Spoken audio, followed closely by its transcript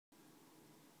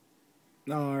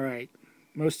Alright,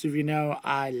 most of you know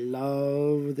I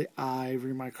love the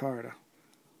Ivory micarta.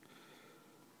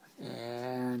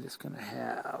 And it's going to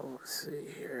have, let's see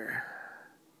here,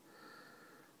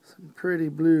 some pretty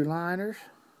blue liners.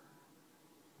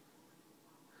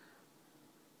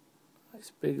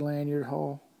 Nice big lanyard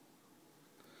hole.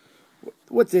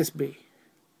 What's this B?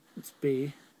 It's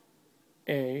B,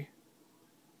 A.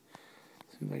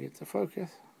 Seems like it's a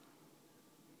focus.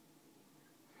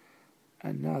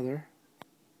 Another.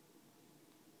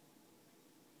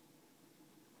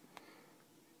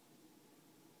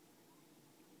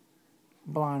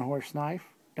 Blind horse knife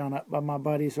done up by my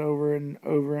buddies over in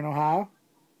Ohio.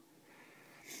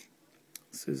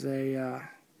 This is a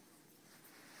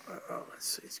let's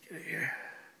see, let's get it here.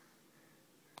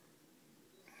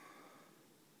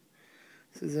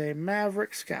 This is a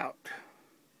Maverick Scout.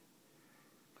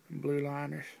 Blue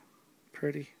liners,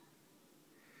 pretty.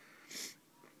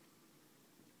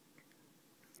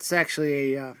 It's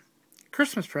actually a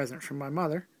Christmas present from my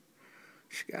mother.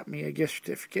 She got me a gift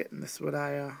certificate, and this is what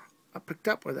I picked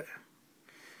up with it.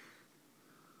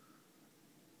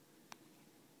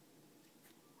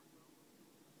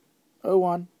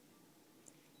 '01.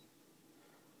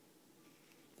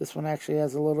 This one actually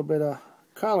has a little bit of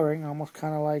coloring, almost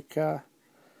kind of like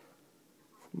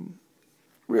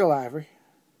real ivory.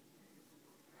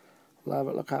 Love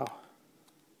it. Look how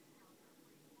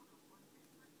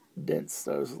dense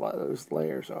those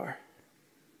layers are.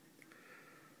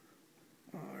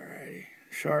 Alrighty,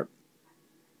 sharp,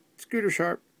 scooter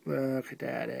sharp. Look at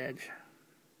that edge.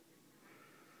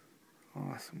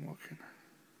 Awesome looking.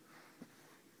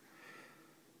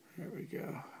 There we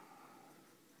go.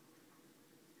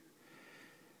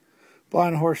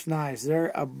 Blind horse knives.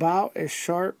 They're about as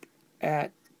sharp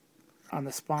on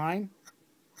the spine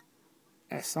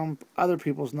as some other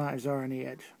people's knives are on the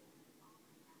edge.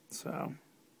 So,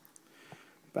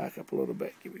 back up a little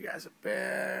bit, give you guys a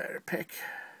better pick.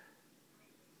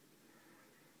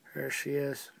 There she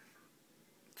is.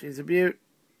 She's a beaut.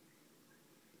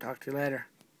 Talk to you later.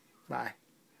 Bye.